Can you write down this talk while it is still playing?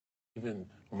even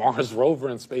Mars rover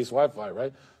and space Wi-Fi,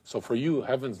 right? So for you,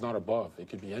 heaven's not above. It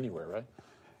could be anywhere, right?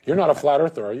 You're not a flat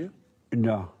earther, are you?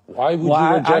 No. Why would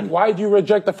you reject? Why do you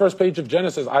reject the first page of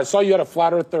Genesis? I saw you had a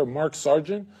flat earther, Mark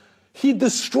Sargent. He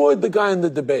destroyed the guy in the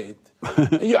debate.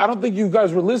 I don't think you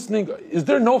guys were listening. Is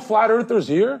there no flat earthers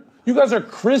here? You guys are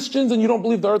Christians and you don't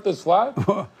believe the earth is flat?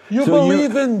 You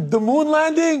believe in the moon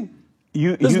landing?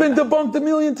 It's been debunked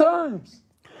 1,000,000 times.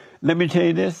 Let me tell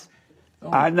you this.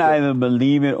 I neither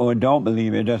believe it or don't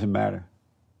believe it. It doesn't matter.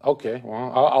 Okay,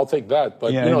 well, I'll take that.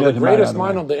 But, yeah, you know, the greatest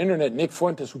mind on the internet, Nick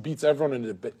Fuentes, who beats everyone in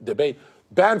the debate,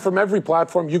 banned from every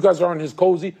platform. You guys are on his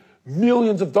cozy,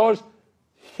 millions of dollars.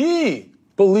 He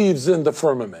believes in the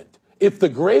firmament. If the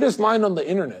greatest mind on the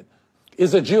internet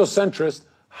is a geocentrist,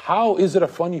 how is it a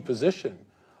funny position?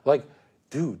 Like,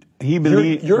 dude,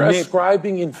 you're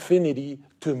ascribing infinity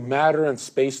to matter and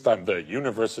space-time. The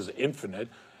universe is infinite.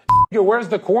 Where's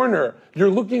the corner?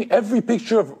 You're looking, every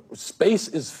picture of space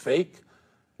is fake.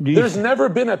 There's never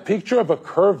been a picture of a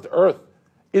curved Earth.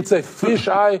 It's a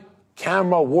fisheye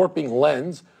camera warping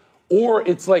lens, or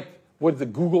it's like with the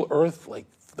Google Earth, like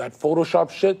that Photoshop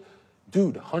shit.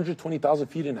 Dude, 120,000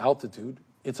 feet in altitude.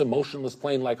 It's a motionless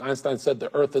plane. Like Einstein said,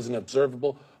 the Earth is an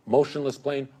observable, motionless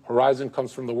plane. Horizon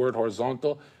comes from the word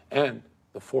horizontal, and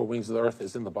the four wings of the Earth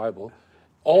is in the Bible.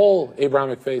 All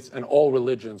Abrahamic faiths and all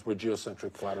religions were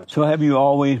geocentric flat earth. So have you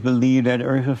always believed that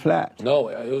Earth is flat? No,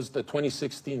 it was the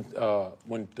 2016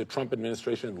 when the Trump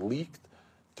administration leaked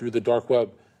through the dark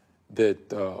web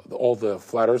that all the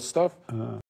flat earth stuff.